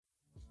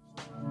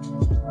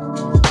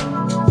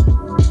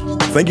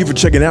Thank you for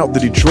checking out the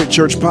Detroit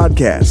Church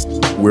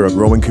Podcast. We're a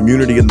growing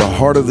community in the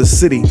heart of the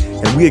city,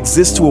 and we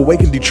exist to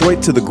awaken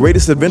Detroit to the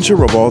greatest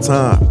adventure of all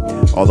time.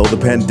 Although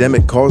the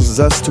pandemic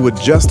causes us to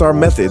adjust our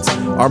methods,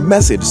 our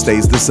message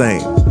stays the same.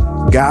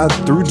 God,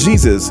 through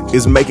Jesus,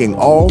 is making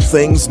all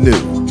things new.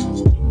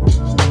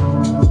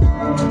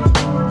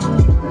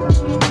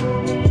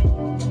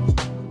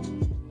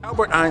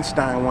 Albert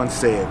Einstein once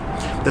said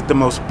that the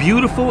most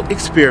beautiful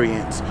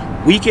experience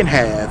we can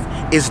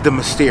have is the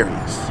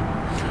mysterious.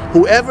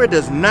 Whoever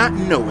does not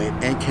know it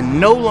and can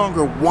no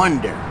longer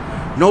wonder,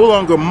 no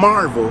longer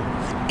marvel,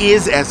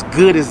 is as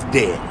good as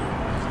dead,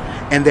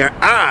 and their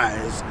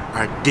eyes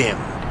are dimmed.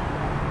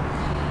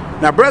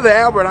 Now, Brother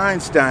Albert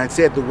Einstein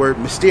said the word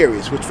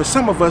mysterious, which for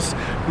some of us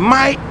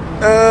might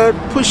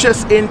push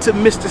us into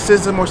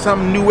mysticism or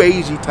some new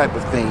agey type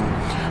of thing.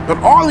 But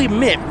all he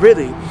meant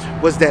really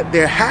was that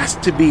there has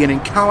to be an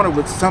encounter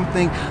with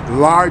something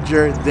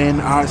larger than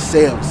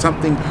ourselves,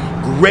 something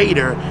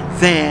greater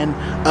than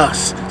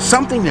us,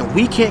 something that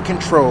we can't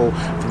control,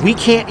 we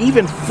can't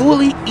even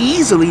fully,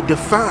 easily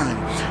define,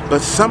 but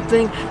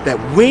something that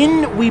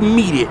when we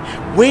meet it,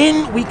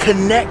 when we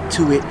connect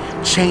to it,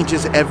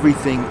 changes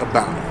everything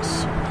about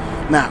us.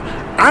 Now,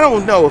 I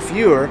don't know if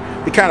you're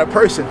the kind of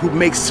person who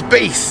makes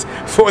space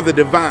for the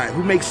divine,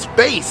 who makes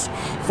space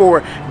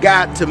for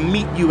God to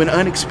meet you in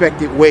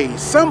unexpected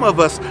ways. Some of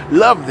us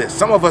love this.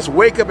 Some of us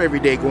wake up every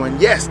day going,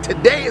 yes,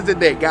 today is the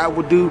day God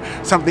will do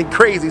something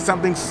crazy,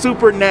 something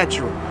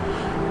supernatural.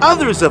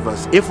 Others of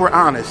us, if we're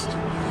honest,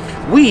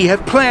 we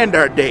have planned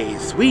our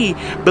days. We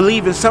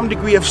believe in some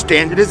degree of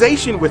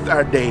standardization with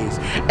our days.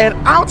 And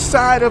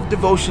outside of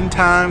devotion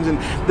times and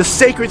the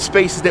sacred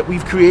spaces that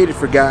we've created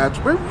for God,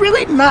 we're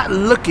really not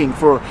looking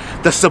for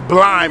the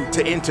sublime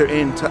to enter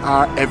into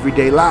our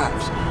everyday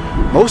lives.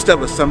 Most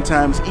of us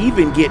sometimes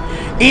even get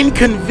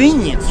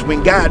inconvenienced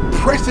when God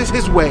presses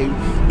his way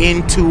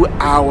into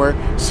our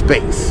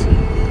space.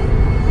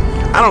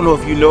 I don't know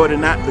if you know it or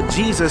not, but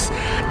Jesus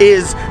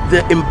is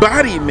the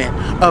embodiment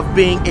of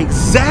being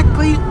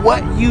exactly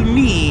what you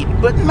need,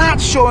 but not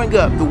showing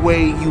up the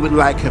way you would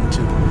like him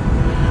to.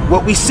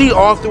 What we see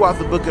all throughout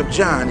the book of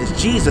John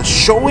is Jesus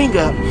showing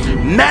up,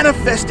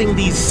 manifesting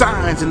these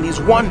signs and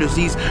these wonders,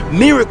 these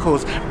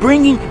miracles,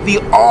 bringing the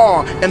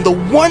awe and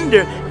the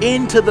wonder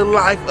into the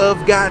life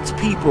of God's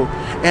people.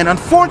 And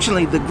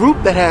unfortunately, the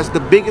group that has the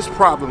biggest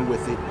problem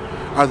with it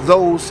are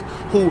those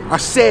who are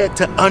said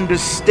to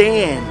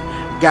understand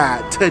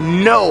God, to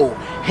know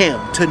him,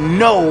 to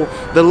know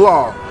the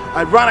law.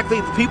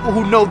 Ironically, the people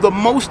who know the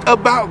most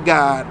about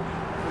God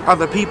are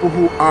the people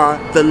who are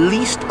the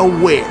least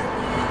aware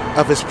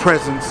of his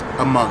presence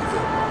among them.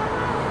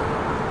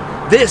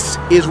 This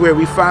is where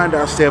we find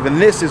ourselves,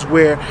 and this is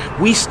where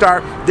we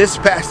start this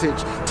passage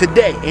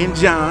today in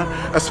John,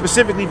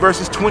 specifically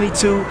verses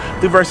 22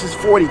 through verses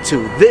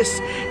 42. This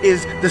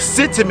is the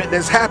sentiment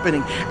that's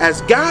happening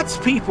as God's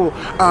people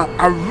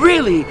are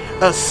really,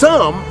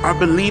 some are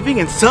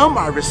believing and some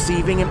are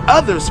receiving, and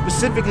others,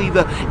 specifically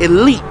the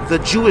elite, the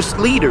Jewish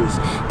leaders,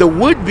 the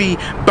would-be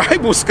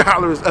Bible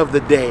scholars of the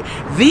day,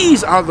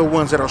 these are the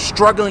ones that are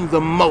struggling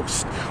the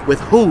most with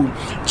who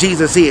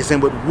Jesus is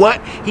and with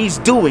what he's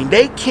doing.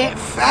 They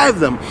can't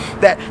fathom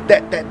that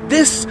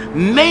this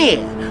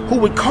man who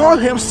would call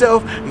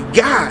himself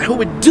God, who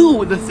would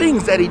do the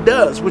things that he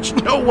does, which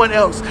no one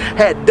else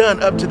had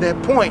done up to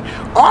that point,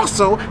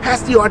 also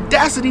has the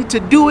audacity to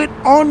do it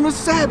on the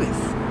Sabbath.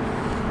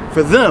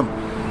 For them,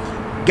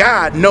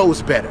 God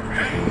knows better.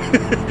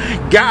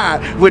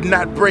 God would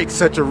not break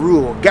such a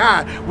rule.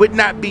 God would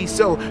not be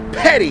so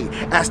petty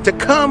as to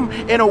come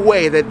in a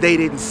way that they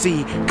didn't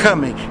see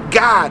coming.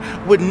 God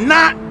would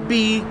not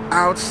be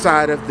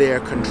outside of their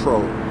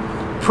control,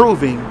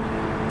 proving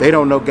they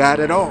don't know God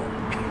at all.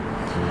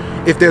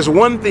 If there's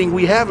one thing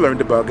we have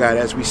learned about God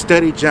as we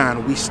study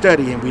John, we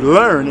study and we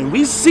learn and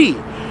we see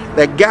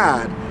that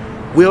God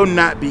will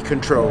not be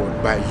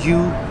controlled by you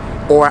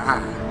or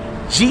I.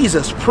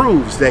 Jesus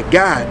proves that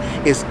God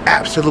is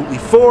absolutely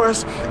for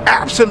us,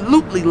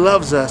 absolutely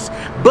loves us,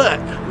 but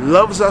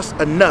loves us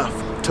enough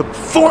to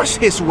force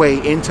his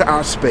way into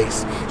our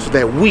space so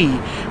that we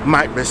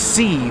might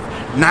receive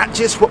not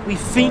just what we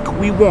think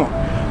we want,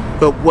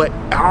 but what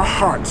our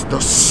hearts, the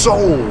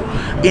soul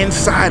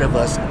inside of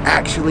us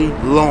actually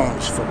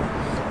longs for.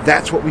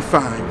 That's what we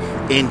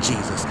find in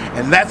Jesus.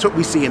 And that's what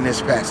we see in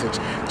this passage.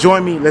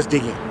 Join me, let's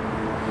dig in.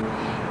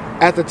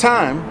 At the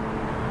time,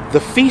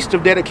 the Feast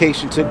of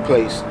Dedication took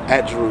place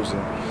at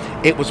Jerusalem.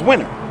 It was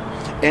winter,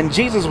 and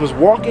Jesus was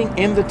walking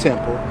in the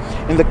temple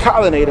in the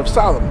colonnade of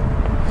Solomon.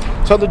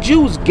 So the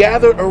Jews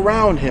gathered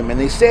around him, and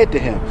they said to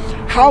him,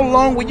 "How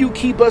long will you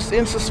keep us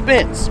in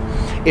suspense?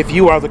 If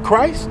you are the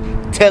Christ,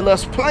 tell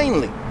us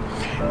plainly."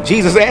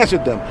 Jesus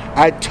answered them,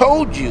 "I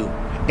told you,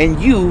 and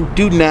you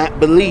do not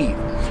believe.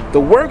 The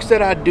works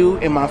that I do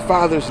in my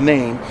Father's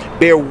name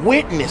bear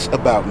witness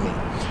about me.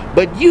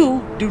 But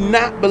you do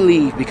not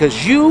believe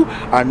because you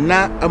are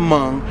not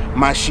among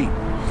my sheep.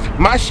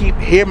 My sheep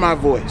hear my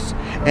voice,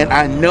 and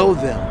I know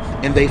them,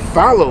 and they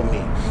follow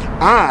me.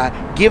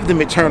 I give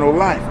them eternal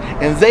life,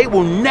 and they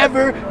will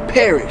never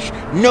perish.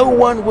 No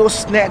one will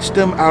snatch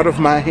them out of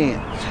my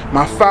hand.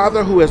 My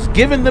Father who has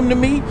given them to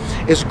me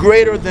is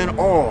greater than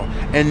all,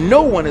 and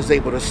no one is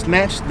able to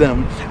snatch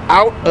them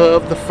out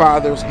of the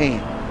Father's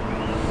hand.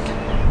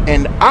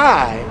 And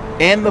I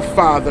and the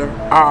Father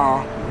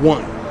are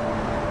one.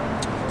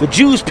 The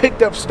Jews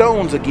picked up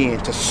stones again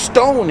to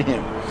stone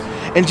him.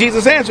 And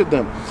Jesus answered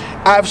them,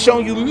 I have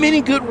shown you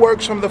many good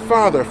works from the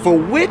Father. For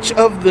which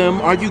of them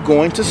are you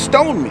going to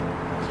stone me?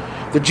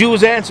 The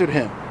Jews answered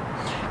him,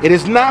 it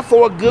is not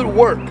for a good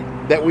work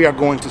that we are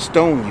going to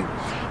stone you,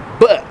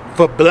 but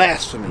for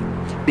blasphemy,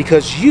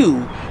 because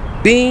you,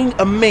 being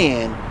a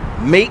man,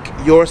 make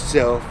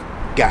yourself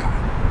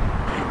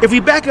God. If we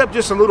back up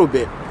just a little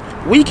bit,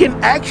 we can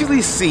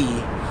actually see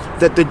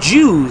that the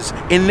Jews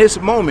in this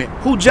moment,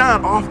 who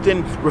John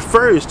often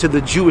refers to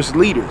the Jewish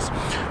leaders,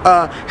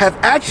 have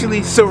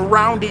actually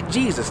surrounded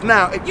Jesus.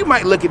 Now, you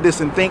might look at this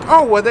and think,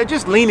 oh, well, they're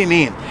just leaning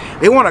in.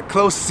 They want a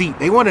close seat.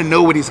 They want to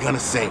know what he's going to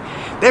say.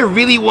 They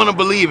really want to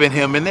believe in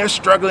him, and they're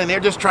struggling. They're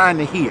just trying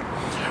to hear.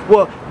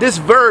 Well, this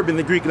verb in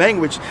the Greek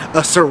language,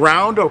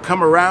 surround or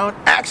come around,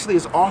 actually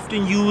is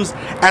often used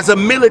as a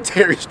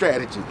military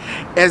strategy,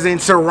 as in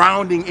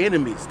surrounding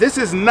enemies. This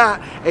is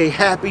not a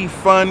happy,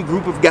 fun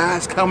group of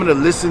guys coming to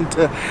listen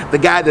to the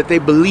guy that they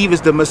believe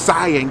is the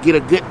Messiah and get a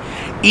good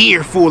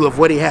earful of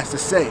what he has to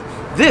say.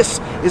 This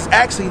is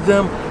actually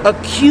them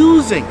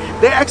accusing.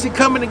 They're actually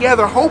coming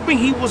together hoping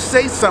he will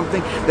say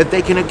something that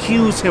they can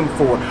accuse him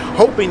for,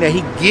 hoping that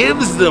he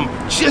gives them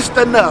just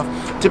enough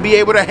to be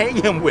able to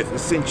hang him with,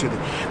 essentially.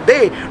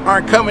 They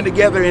aren't coming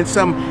together in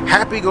some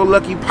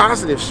happy-go-lucky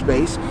positive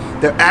space.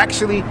 They're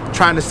actually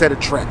trying to set a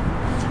trap.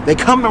 They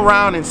come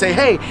around and say,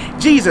 hey,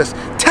 Jesus,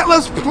 tell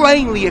us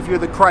plainly if you're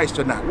the Christ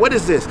or not. What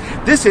is this?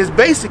 This is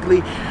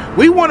basically,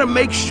 we want to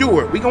make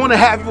sure, we want to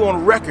have you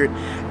on record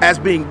as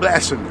being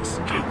blasphemous.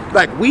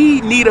 Like,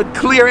 we need a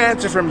clear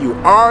answer from you.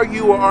 Are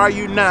you or are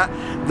you not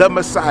the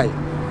Messiah?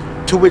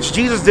 To which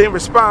Jesus then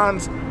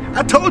responds,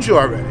 I told you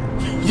already.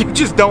 You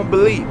just don't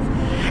believe.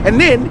 And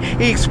then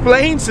he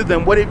explains to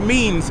them what it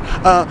means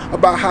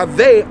about how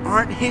they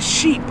aren't his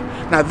sheep.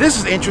 Now, this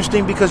is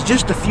interesting because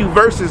just a few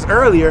verses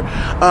earlier,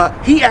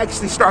 he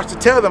actually starts to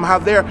tell them how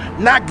they're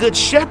not good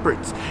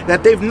shepherds,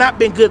 that they've not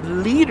been good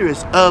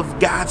leaders of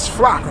God's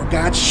flock or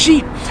God's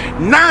sheep.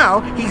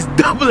 Now, he's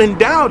doubling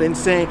down and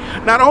saying,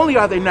 not only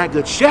are they not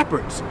good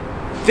shepherds,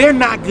 they're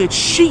not good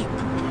sheep.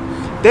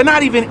 They're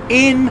not even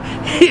in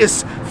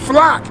his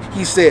flock,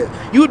 he said.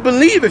 You would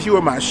believe if you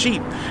were my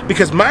sheep,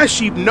 because my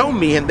sheep know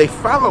me and they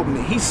follow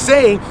me. He's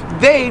saying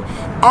they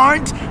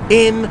aren't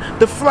in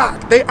the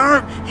flock. They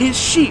aren't his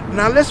sheep.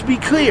 Now, let's be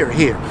clear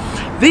here.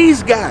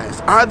 These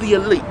guys are the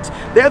elite.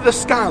 They're the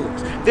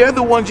scholars. They're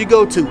the ones you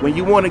go to when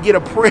you want to get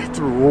a prayer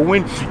through or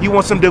when you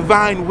want some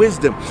divine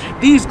wisdom.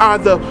 These are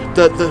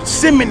the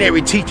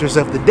seminary teachers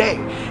of the day.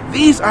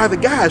 These are the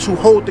guys who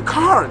hold the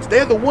cards.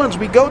 They're the ones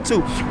we go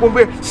to when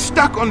we're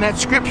stuck on that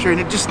scripture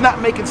and it's just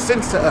not making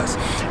sense to us.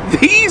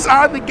 These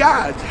are the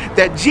guys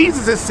that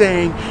Jesus is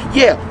saying,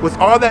 yeah, with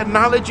all that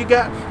knowledge you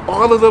got,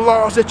 all of the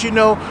laws that you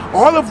know,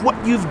 all of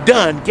what you've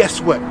done,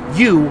 guess what?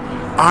 You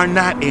are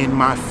not in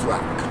my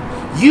flock.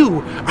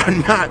 You are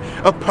not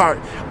a part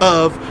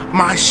of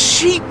my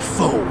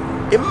sheepfold.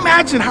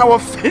 Imagine how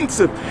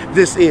offensive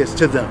this is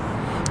to them.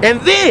 And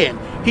then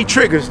he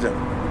triggers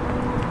them.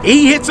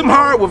 He hits them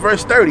hard with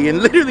verse 30 and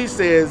literally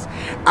says,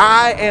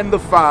 I and the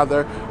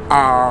Father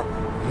are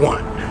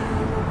one.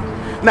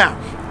 Now,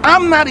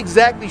 I'm not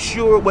exactly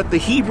sure what the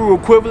Hebrew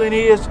equivalent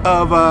is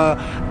of,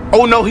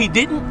 oh no, he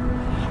didn't.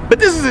 But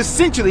this is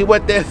essentially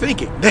what they're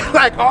thinking. They're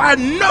like, oh, I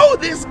know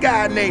this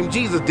guy named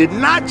Jesus did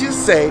not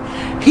just say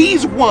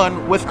he's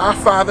one with our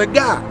Father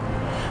God.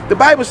 The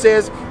Bible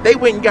says they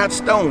went and got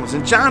stones.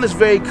 And John is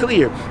very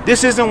clear.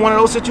 This isn't one of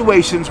those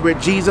situations where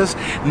Jesus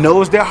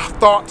knows their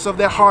thoughts of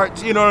their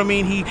hearts. You know what I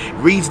mean? He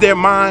reads their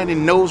mind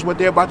and knows what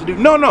they're about to do.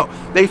 No.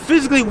 They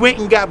physically went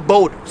and got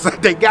boulders.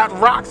 They got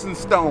rocks and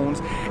stones,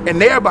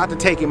 and they're about to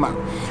take him out.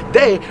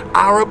 They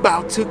are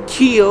about to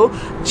kill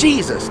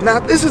Jesus. Now,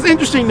 this is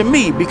interesting to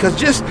me because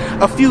just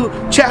a few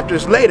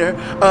chapters later,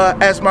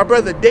 as my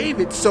brother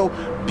David so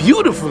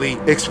beautifully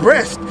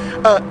expressed,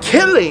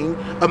 killing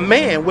a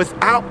man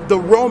without the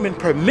Roman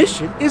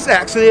permission is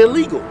actually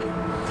illegal.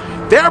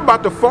 They're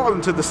about to fall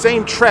into the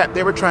same trap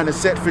they were trying to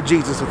set for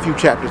Jesus a few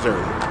chapters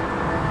earlier.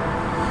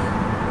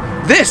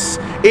 This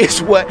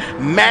is what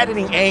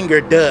maddening anger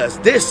does.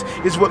 This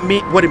is what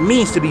it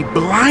means to be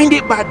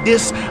blinded by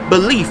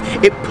disbelief.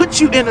 It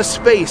puts you in a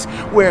space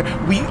where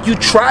you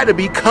try to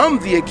become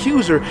the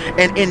accuser,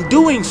 and in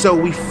doing so,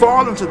 we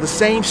fall into the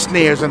same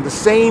snares and the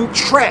same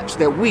traps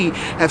that we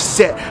have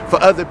set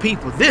for other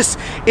people. This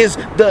is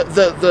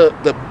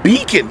the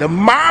beacon, the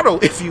model,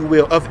 if you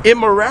will, of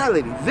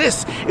immorality.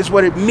 This is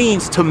what it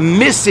means to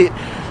miss it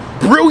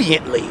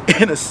brilliantly,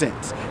 in a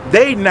sense.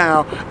 They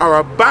now are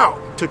about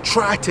to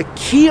try to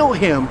kill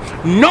him,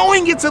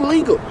 knowing it's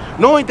illegal,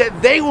 knowing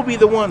that they will be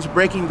the ones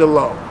breaking the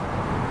law.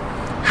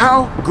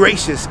 How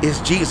gracious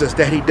is Jesus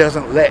that he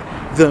doesn't let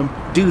them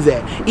do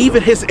that.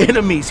 Even his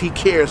enemies he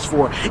cares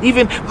for.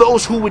 Even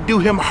those who would do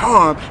him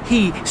harm,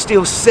 he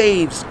still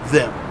saves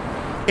them.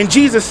 And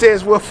Jesus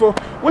says, well, for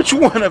which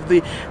one of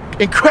the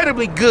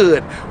incredibly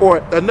good, or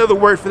another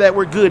word for that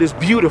word good is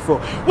beautiful,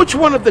 which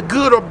one of the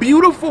good or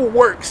beautiful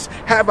works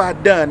have I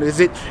done? Is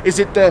it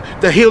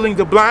the healing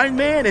the blind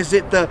man? Is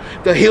it the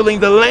healing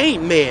the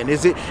lame man?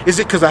 Is it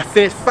because I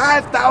fed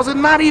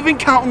 5,000, not even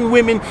counting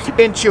women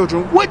and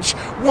children? Which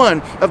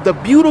one of the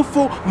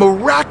beautiful,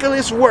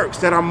 miraculous works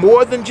that are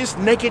more than just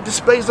naked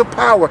displays of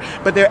power,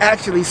 but they're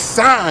actually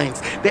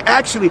signs? They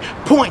actually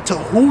point to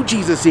who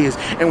Jesus is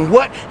and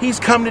what he's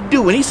come to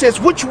do. And he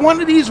says, which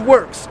one of these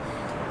works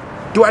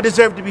do I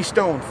deserve to be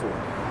stoned for?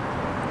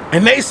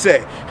 And they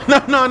say,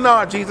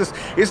 no, Jesus,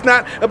 it's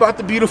not about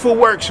the beautiful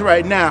works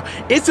right now.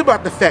 It's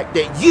about the fact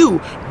that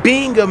you,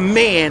 being a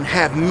man,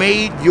 have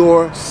made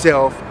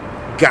yourself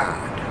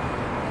God.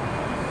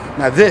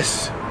 Now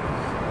this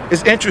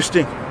is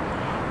interesting,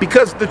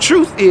 because the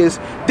truth is,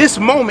 this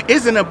moment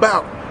isn't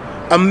about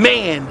a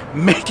man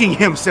making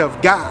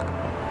himself God.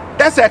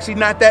 That's actually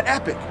not that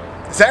epic.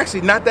 It's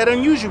actually not that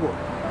unusual.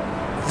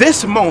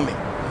 This moment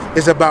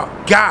is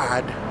about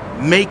God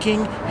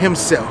making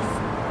himself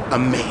a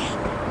man.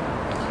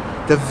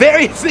 The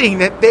very thing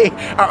that they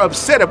are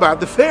upset about,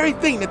 the very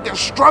thing that they're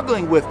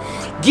struggling with,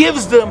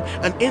 gives them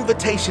an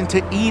invitation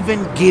to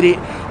even get it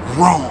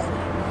wrong.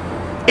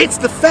 It's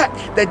the fact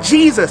that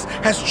Jesus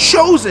has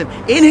chosen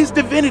in his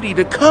divinity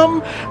to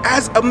come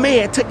as a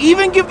man, to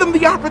even give them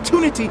the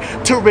opportunity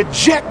to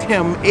reject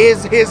him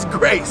is his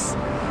grace.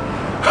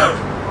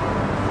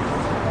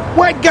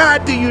 What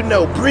God do you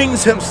know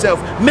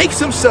makes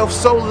himself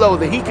so low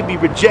that he can be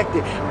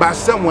rejected by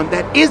someone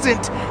that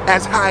isn't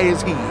as high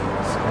as he is?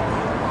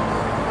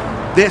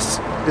 This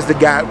is the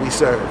God we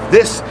serve.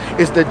 This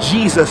is the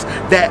Jesus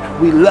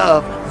that we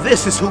love.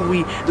 This is who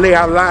we lay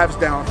our lives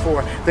down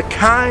for. The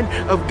kind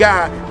of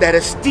God that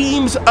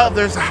esteems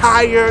others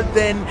higher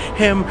than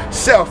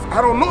himself.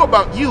 I don't know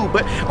about you,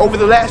 but over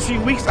the last few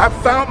weeks, I've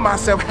found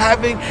myself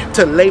having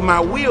to lay my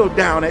wheel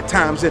down at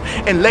times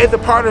and lay the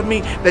part of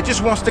me that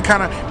just wants to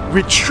kind of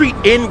retreat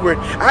inward.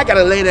 I got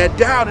to lay that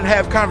down and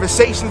have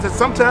conversations that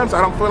sometimes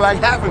I don't feel like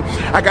having.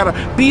 I got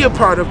to be a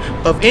part of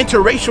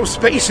interracial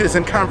spaces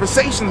and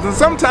conversations. And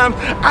sometimes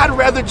I'd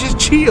rather just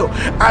chill.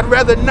 I'd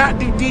rather not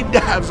do deep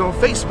dives on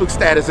Facebook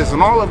statuses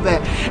and all of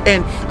that.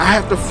 And I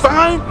have to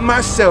find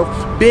myself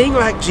being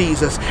like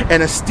Jesus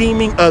and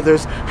esteeming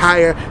others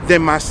higher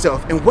than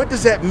myself. And what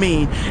does that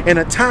mean in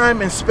a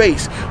time and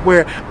space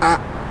where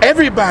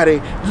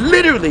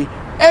literally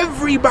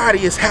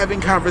everybody is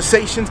having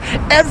conversations?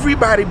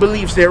 Everybody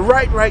believes they're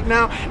right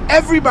now.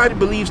 Everybody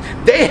believes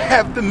they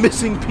have the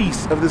missing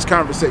piece of this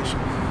conversation.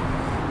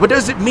 What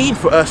does it mean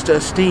for us to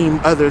esteem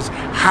others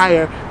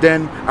higher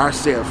than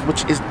ourselves?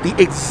 Which is the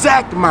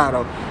exact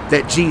model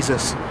that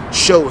Jesus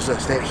shows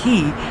us, that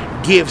he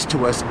gives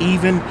to us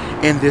even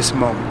in this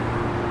moment.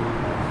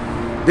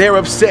 They're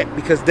upset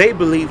because they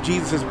believe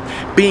Jesus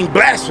is being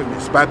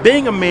blasphemous by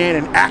being a man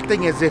and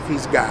acting as if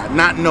he's God,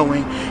 not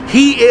knowing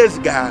he is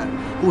God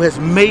who has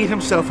made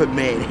himself a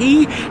man.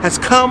 He has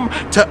come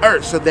to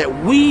earth so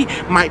that we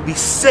might be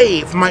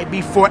saved, might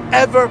be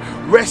forever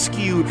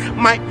rescued,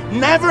 might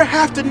never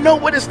have to know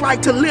what it's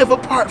like to live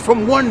apart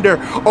from wonder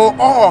or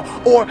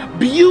awe or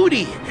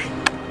beauty,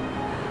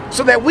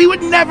 so that we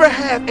would never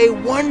have a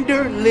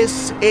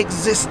wonderless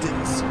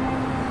existence.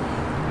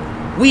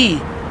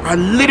 We are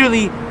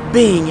literally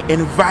being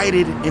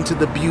invited into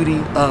the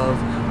beauty of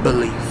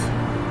belief.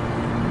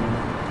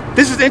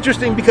 This is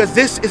interesting because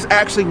this is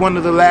actually one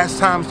of the last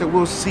times that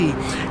we'll see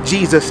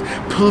Jesus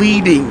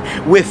pleading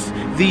with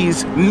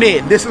these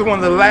men. This is one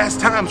of the last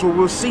times where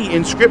we'll see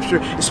in scripture,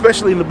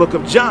 especially in the book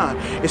of John,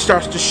 it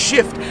starts to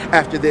shift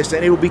after this,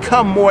 and it will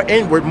become more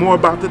inward, more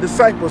about the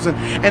disciples,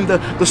 and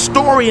the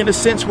story in a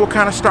sense will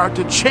kind of start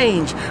to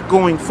change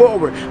going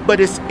forward. But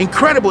it's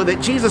incredible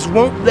that Jesus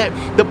won't let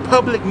the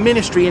public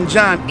ministry in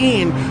John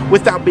end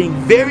without being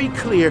very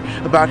clear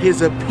about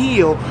his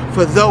appeal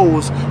for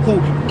those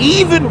who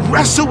even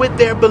wrestle with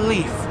their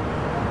belief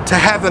to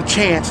have a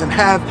chance and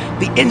have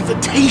the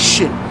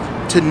invitation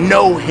to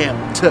know him,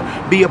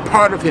 to be a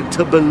part of him,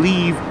 to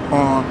believe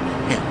on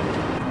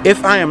him.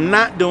 If I am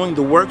not doing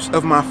the works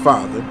of my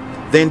Father,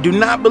 then do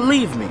not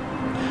believe me.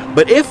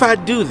 But if I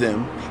do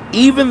them,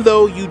 even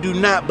though you do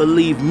not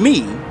believe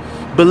me,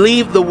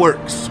 believe the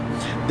works,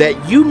 that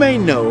you may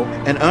know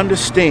and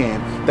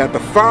understand that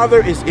the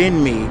Father is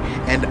in me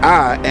and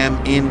I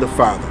am in the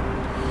Father.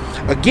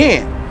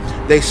 Again,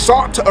 they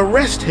sought to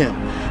arrest him,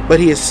 but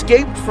he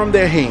escaped from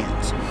their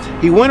hands.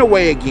 He went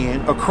away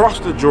again across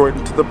the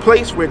Jordan to the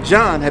place where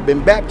John had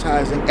been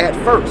baptizing at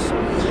first.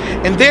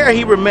 And there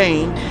he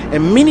remained,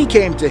 and many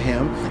came to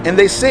him, and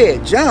they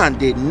said, John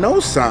did no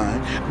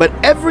sign, but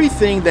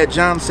everything that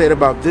John said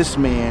about this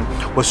man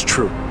was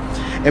true.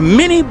 And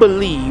many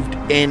believed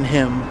in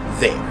him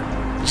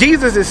there.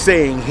 Jesus is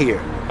saying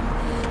here,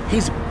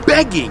 he's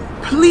begging,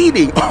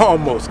 pleading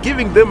almost,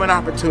 giving them an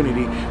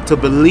opportunity to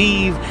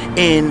believe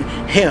in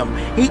him.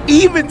 He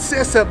even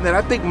says something that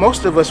I think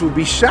most of us would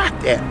be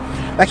shocked at.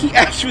 Like he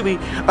actually,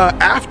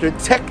 after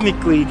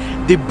technically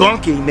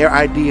debunking their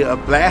idea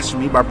of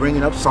blasphemy by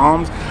bringing up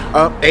Psalms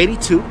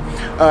 82,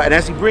 and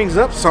as he brings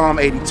up Psalm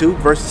 82,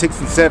 verses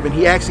 6 and 7,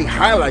 he actually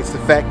highlights the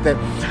fact that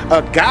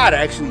God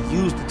actually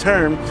used the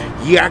term,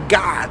 "ye are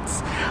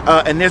gods."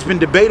 And there's been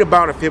debate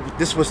about if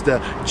this was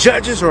the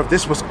judges or if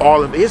this was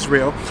all of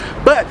Israel.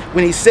 But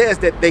when he says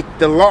that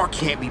the law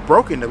can't be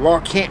broken, the law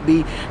can't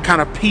be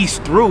kind of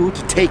pieced through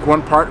to take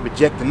one part and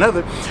reject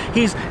another,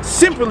 he's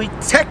simply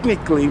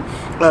technically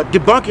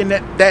debunking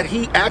that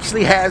he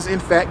actually has in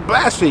fact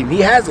blasphemed. He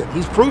hasn't.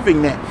 He's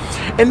proving that.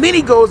 And then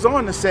he goes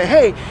on to say,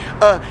 hey,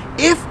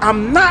 if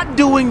I'm not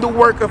doing the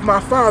work of my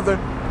Father,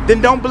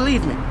 then don't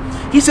believe me.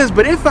 He says,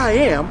 but if I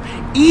am,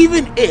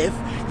 even if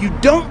you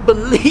don't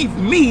believe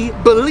me,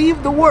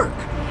 believe the work.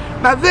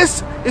 Now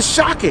this is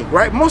shocking,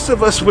 right? Most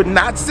of us would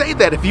not say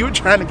that if you were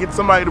trying to get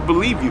somebody to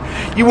believe you.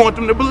 You want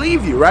them to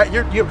believe you, right?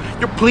 You're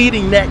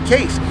pleading that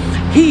case.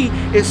 He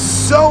is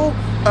so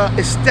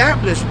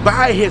established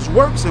by his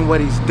works and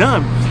what he's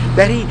done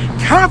that he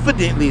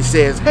confidently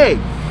says, hey,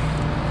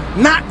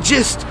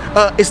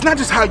 it's not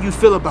just how you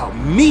feel about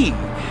me.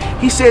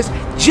 He says,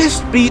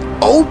 just be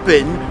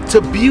open to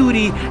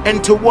beauty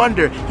and to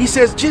wonder. He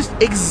says, just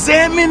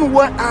examine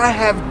what I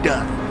have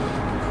done.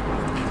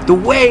 The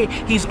way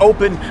he's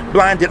opened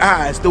blinded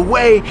eyes, the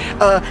way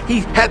he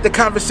had the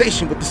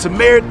conversation with the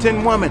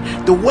Samaritan woman,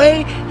 the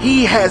way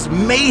he has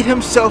made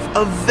himself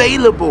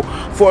available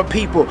for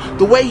people,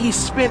 the way he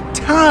spent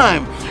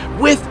time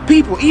with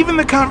people. Even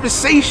the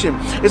conversation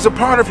is a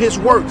part of his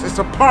works. It's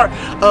a part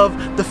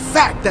of the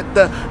fact that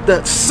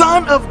the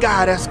Son of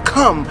God has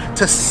come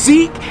to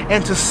seek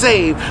and to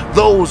save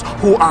those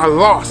who are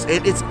lost.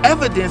 And it's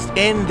evidenced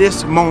in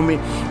this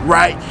moment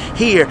right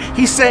here.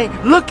 He's saying,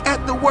 look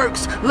at the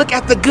works, look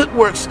at the good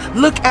works,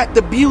 look at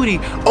the beauty,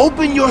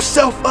 open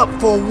yourself up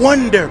for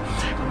wonder.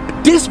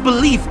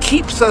 Disbelief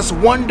keeps us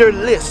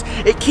wonderless.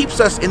 It keeps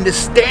us in this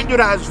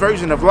standardized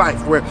version of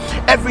life where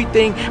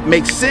everything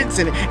makes sense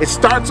and it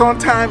starts on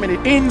time and it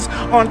ends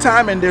on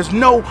time, and there's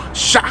no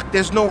shock,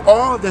 there's no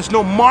awe, there's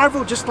no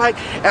marvel. Just like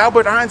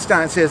Albert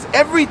Einstein says,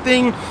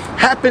 everything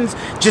happens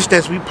just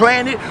as we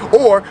planned it,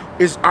 or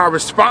is our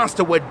response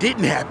to what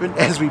didn't happen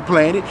as we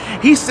planned it.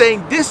 He's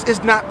saying this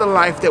is not the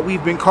life that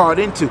we've been called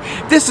into.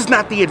 This is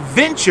not the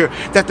adventure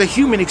that the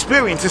human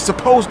experience is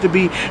supposed to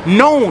be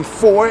known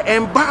for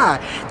and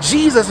by.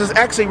 Jesus is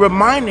actually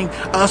reminding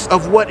us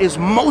of what is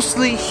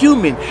mostly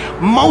human,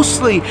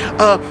 mostly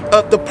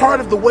the part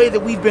of the way that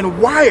we've been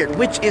wired,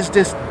 which is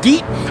this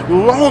deep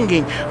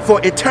longing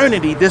for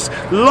eternity, this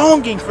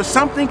longing for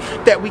something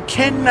that we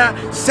cannot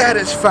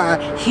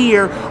satisfy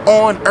here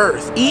on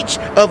earth. Each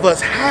of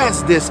us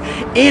has this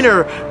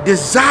inner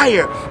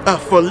desire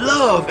for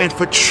love and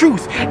for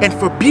truth and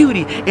for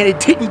beauty, and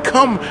it didn't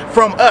come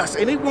from us,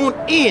 and it won't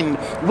end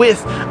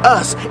with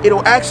us.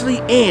 It'll actually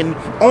end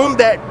on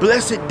that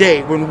blessed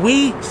day when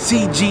we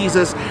see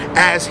Jesus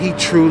as he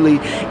truly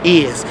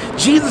is.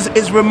 Jesus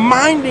is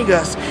reminding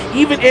us,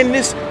 even in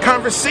this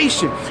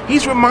conversation,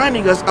 he's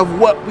reminding us of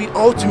what we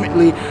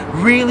ultimately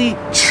really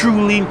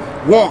truly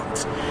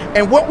want.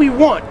 And what we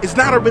want is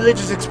not a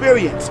religious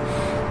experience.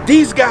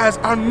 These guys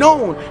are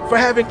known for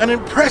having an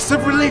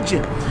impressive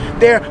religion.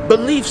 Their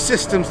belief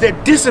systems, their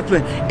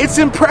discipline, it's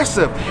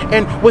impressive.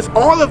 And with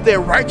all of their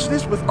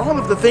righteousness, with all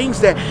of the things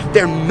that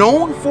they're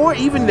known for,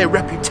 even their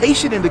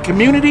reputation in the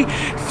community,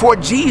 for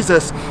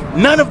Jesus,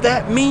 none of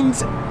that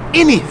means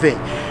anything.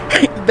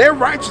 Their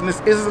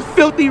righteousness is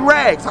filthy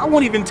rags. I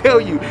won't even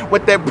tell you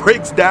what that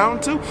breaks down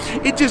to.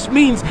 It just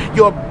means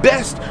your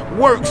best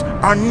works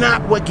are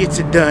not what gets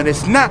it done.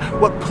 It's not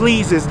what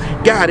pleases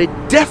God. It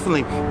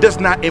definitely does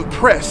not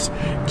impress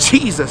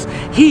Jesus.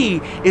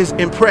 He is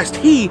impressed.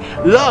 He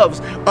loves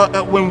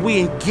when we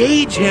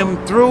engage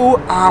him through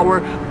our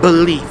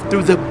belief,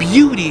 through the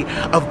beauty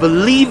of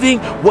believing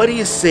what he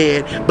has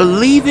said,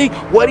 believing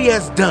what he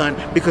has done,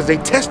 because they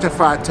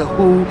testify to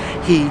who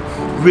he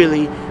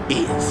really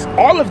is.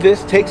 All of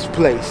this takes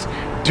place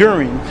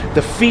during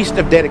the Feast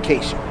of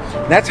Dedication.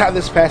 That's how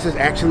this passage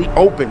actually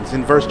opens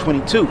in verse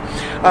 22.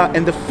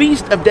 And the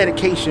Feast of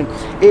Dedication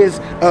is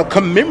a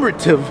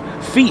commemorative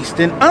feast.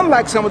 And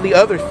unlike some of the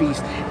other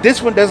feasts,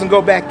 this one doesn't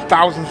go back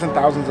thousands and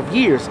thousands of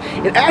years.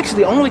 It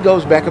actually only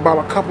goes back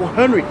about a couple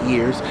hundred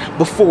years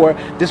before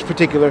this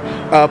particular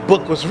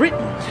book was written,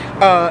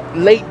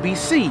 late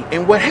BC.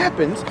 And what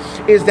happens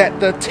is that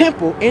the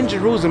temple in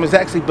Jerusalem is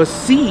actually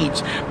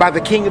besieged by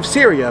the king of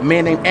Syria, a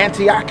man named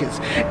Antiochus.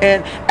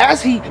 And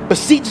as he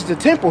besieges the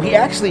temple, he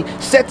actually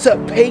sets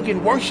up pagan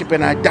pagan worship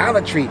and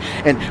idolatry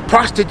and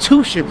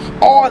prostitution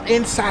all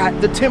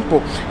inside the temple.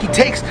 He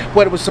takes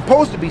what was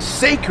supposed to be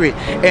sacred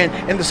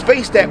and the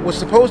space that was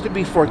supposed to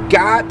be for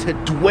God to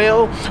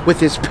dwell with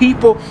his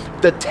people,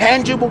 the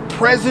tangible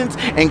presence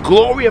and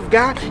glory of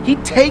God. He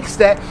takes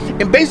that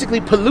and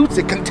basically pollutes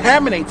it,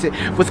 contaminates it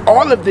with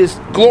all of this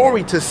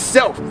glory to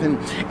self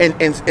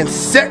and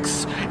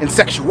sex and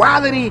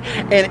sexuality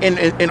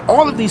and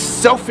all of these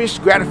selfish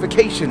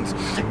gratifications.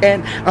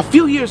 And a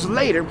few years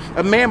later,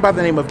 a man by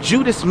the name of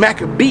Judas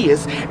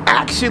Maccabeus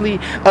actually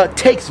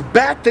takes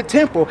back the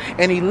temple,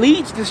 and he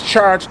leads this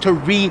charge to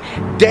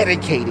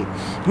rededicate it.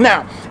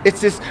 Now,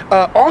 it's this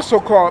also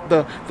called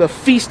the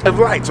Feast of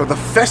Lights, or the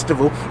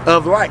Festival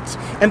of Lights.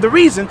 And the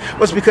reason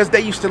was because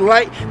they used to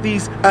light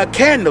these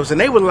candles, and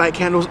they would light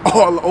candles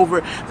all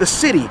over the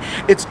city.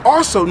 It's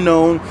also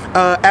known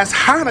as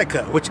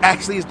Hanukkah, which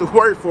actually is the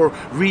word for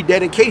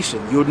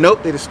rededication. You'll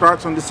note that it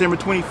starts on December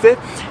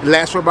 25th. It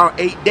lasts for about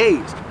 8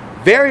 days.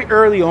 Very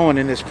early on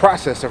in this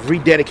process of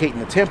rededicating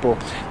the temple,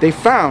 they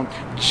found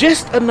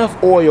just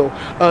enough oil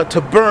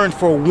to burn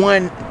for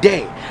 1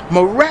 day.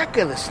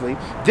 Miraculously,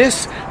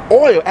 this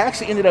oil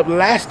actually ended up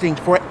lasting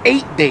for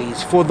 8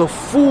 days, for the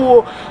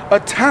full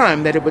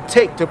time that it would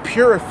take to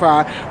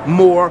purify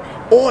more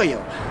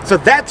oil. So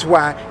that's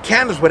why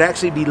candles would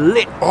actually be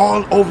lit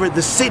all over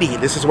the city.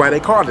 This is why they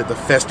called it the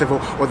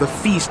Festival or the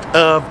Feast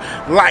of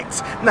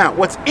Lights. Now,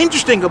 what's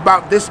interesting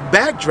about this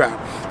backdrop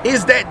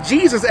is that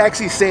Jesus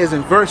actually says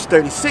in verse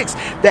 36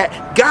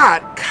 that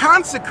God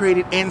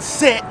consecrated and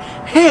sent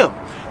him.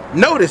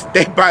 Notice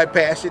they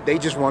bypassed it. They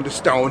just wanted to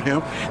stone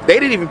him. They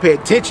didn't even pay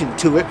attention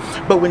to it.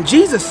 But when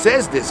Jesus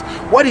says this,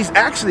 what he's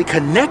actually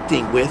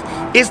connecting with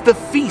is the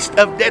Feast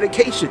of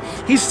Dedication.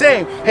 He's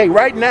saying, hey,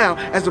 right now,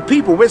 as a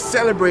people, we're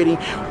celebrating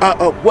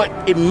what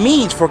it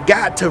means for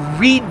God to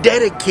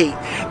rededicate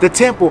the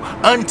temple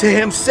unto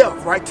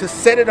himself, right? To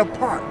set it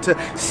apart,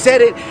 to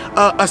set it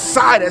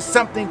aside as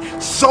something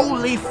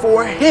solely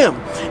for him.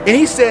 And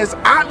he says,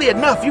 oddly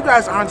enough, you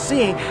guys aren't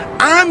seeing,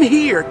 I'm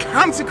here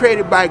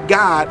consecrated by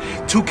God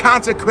to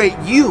consecrate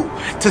you,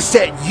 to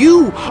set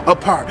you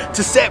apart,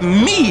 to set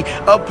me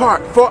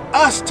apart, for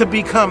us to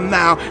become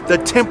now the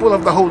temple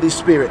of the Holy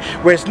Spirit,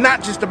 where it's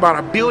not just about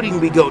a building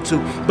we go to,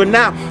 but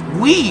now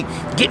we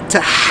get to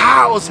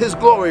house his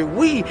glory.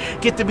 We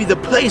get to be the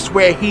place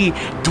where he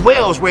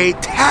dwells, where he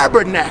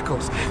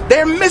tabernacles.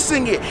 They're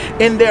missing it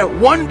in their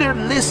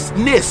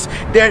wonderlessness,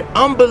 their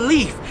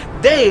unbelief.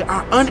 They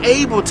are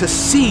unable to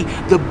see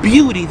the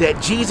beauty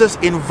that Jesus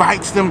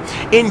invites them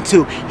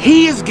into.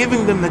 He is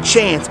giving them the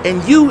chance,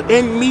 and you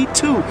and me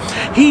too.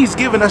 He's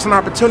given us an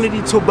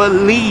opportunity to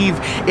believe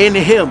in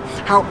him.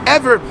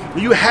 However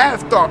you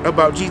have thought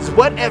about Jesus,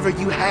 whatever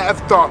you have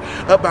thought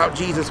about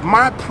Jesus,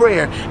 my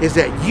prayer is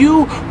that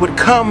you would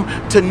come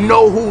to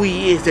know who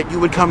he is, that you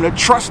would come to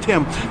trust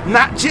him,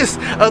 not just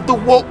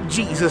the woke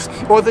Jesus,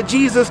 or the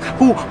Jesus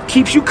who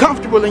keeps you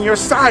comfortable in your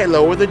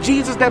silo, or the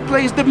Jesus that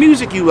plays the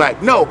music you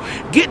like. No,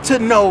 get to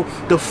know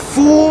the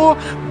full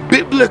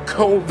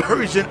biblical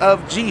version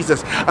of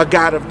Jesus, a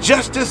God of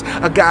justice,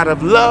 a God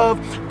of love,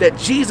 that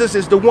Jesus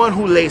is the one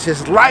who lays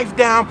his life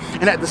down,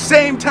 and at the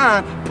same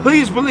time,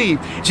 please believe,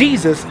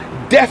 Jesus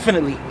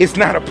definitely is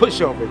not a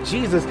pushover.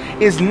 Jesus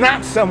is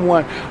not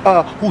someone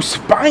who's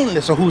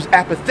spineless or who's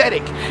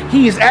apathetic.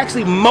 He is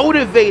actually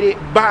motivated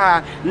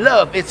by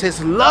love. It's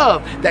his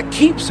love that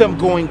keeps him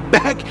going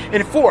back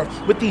and forth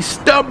with these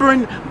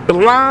stubborn,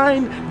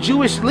 blind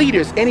Jewish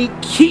leaders, and he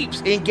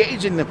keeps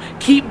engaging them,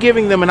 keep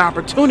giving them an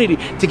opportunity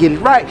to get it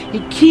right.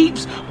 He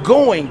keeps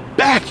going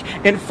back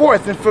and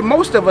forth. And for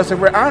most of us, if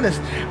we're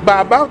honest,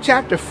 by about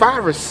chapter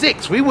 5 or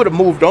 6, we would have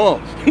moved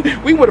on.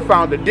 We would have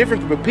found a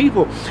different group of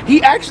people.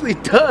 He actually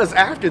does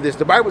after this.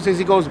 The Bible says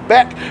he goes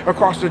back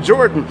across the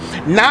Jordan,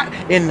 not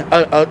in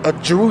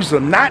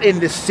Jerusalem, not in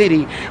this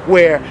city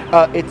where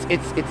it's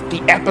the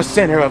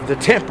epicenter of the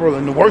temple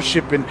and the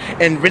worship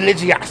and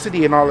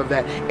religiosity and all of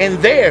that. And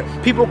there,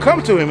 people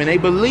come to him and they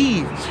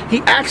believe. He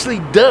actually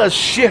does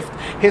shift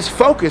his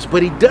focus,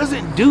 but he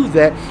doesn't do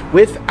that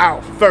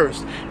without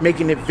first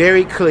making it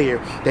very clear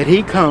that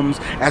he comes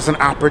as an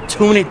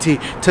opportunity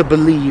to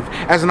believe,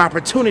 as an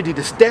opportunity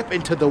to step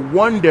into the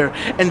wonder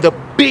and the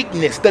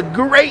bigness, the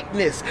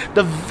greatness,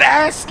 the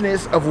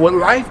vastness of what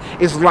life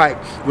is like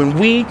when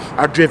we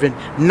are driven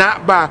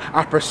not by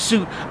our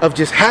pursuit of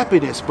just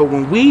happiness, but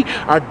when we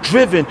are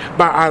driven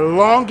by our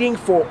longing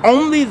for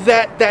only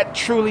that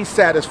truly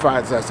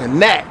satisfies us,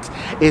 and that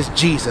is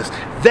Jesus.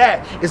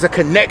 That is a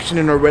connection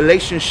and a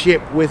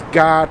relationship with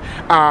God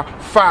our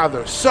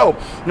Father. So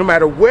no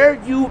matter where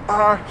you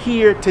are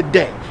here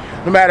today,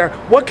 no matter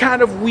what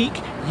kind of week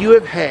you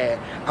have had,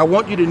 I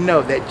want you to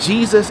know that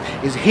Jesus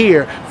is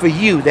here for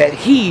you, that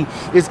he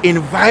is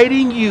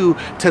inviting you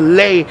to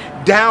lay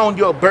down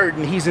your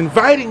burden. He's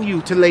inviting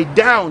you to lay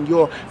down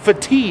your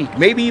fatigue,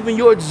 maybe even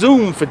your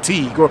Zoom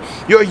fatigue or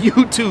your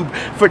YouTube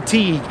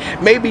fatigue.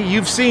 Maybe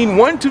you've seen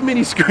one too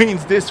many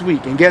screens this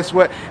week, and guess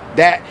what?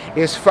 That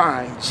is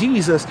fine.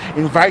 Jesus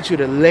invites you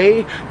to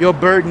lay your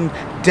burden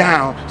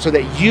down so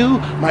that you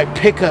might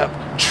pick up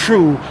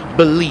true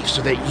belief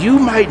so that you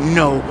might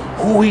know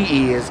who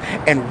he is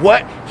and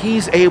what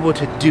he's able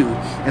to do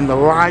in the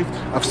life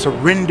of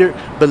surrendered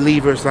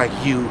believers like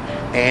you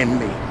and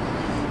me.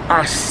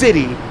 Our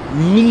city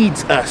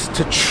needs us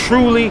to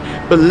truly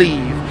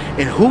believe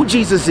in who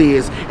Jesus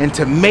is and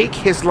to make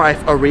his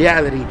life a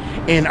reality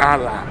in our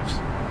lives.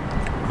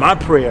 My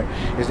prayer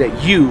is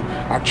that you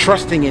are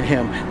trusting in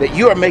him, that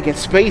you are making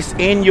space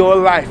in your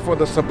life for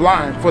the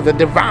sublime, for the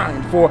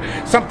divine, for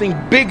something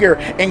bigger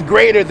and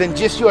greater than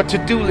just your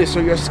to-do list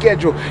or your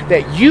schedule,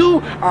 that you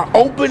are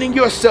opening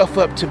yourself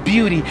up to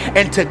beauty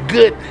and to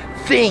good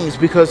things,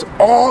 because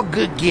all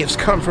good gifts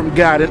come from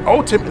God, and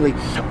ultimately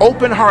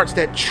open hearts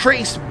that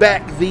trace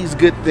back these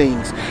good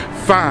things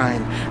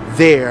find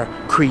their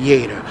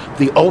creator,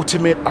 the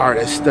ultimate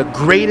artist, the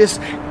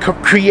greatest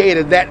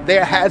creator that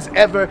there has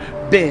ever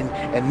been,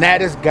 and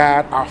that is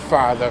God our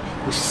Father,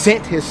 who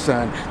sent his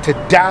son to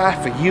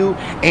die for you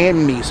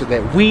and me so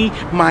that we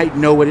might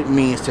know what it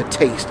means to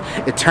taste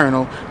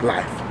eternal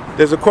life.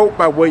 There's a quote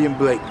by William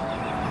Blake: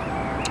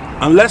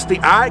 "Unless the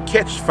eye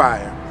catch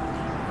fire,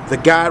 the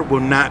God will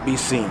not be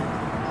seen.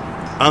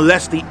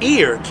 Unless the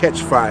ear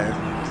catch fire,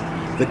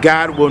 the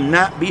God will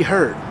not be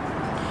heard.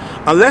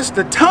 Unless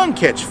the tongue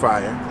catch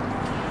fire,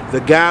 the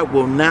God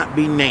will not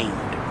be named.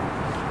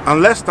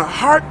 Unless the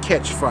heart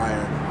catch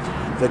fire,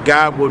 the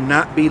God will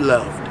not be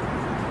loved.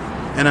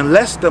 And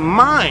unless the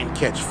mind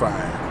catch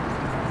fire,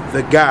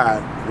 the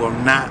God will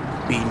not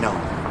be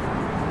known."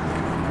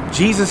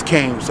 Jesus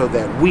came so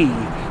that we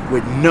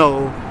would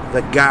know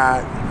the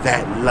God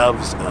that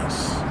loves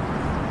us.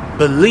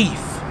 Belief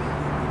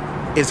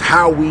is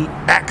how we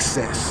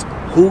access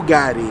who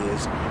God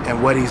is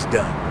and what he's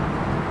done.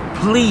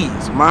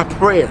 Please, my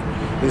prayer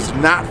is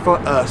not for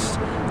us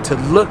to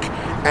look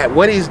at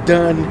what he's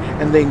done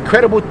and the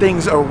incredible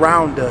things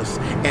around us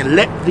and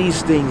let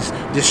these things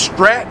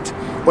distract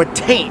or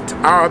taint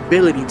our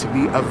ability to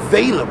be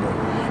available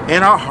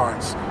in our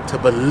hearts to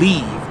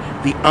believe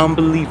the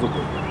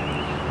unbelievable,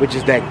 which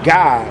is that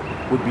God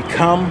would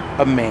become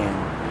a man,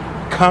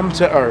 come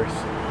to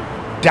earth,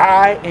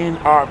 die in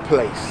our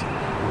place,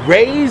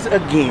 raise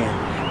again,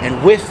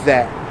 and with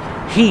that,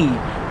 he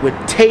would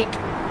take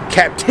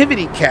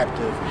captivity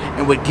captive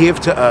and would give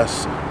to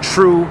us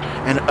true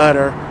and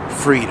utter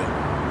freedom.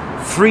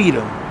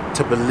 Freedom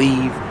to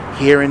believe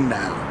here and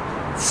now.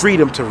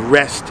 Freedom to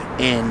rest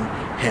in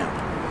him.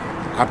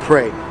 I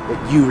pray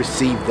that you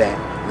receive that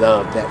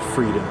love, that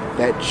freedom,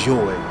 that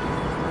joy.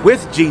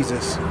 With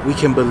Jesus, we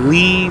can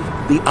believe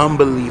the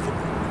unbelievable.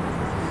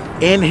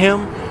 In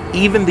him,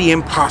 even the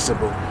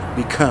impossible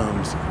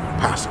becomes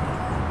possible.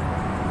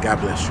 God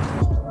bless you.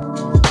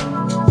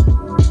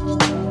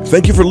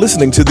 Thank you for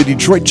listening to the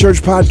Detroit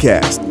Church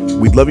Podcast.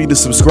 We'd love you to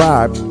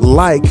subscribe,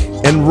 like,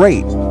 and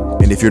rate.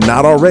 And if you're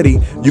not already,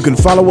 you can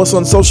follow us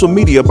on social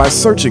media by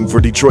searching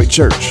for Detroit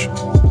Church.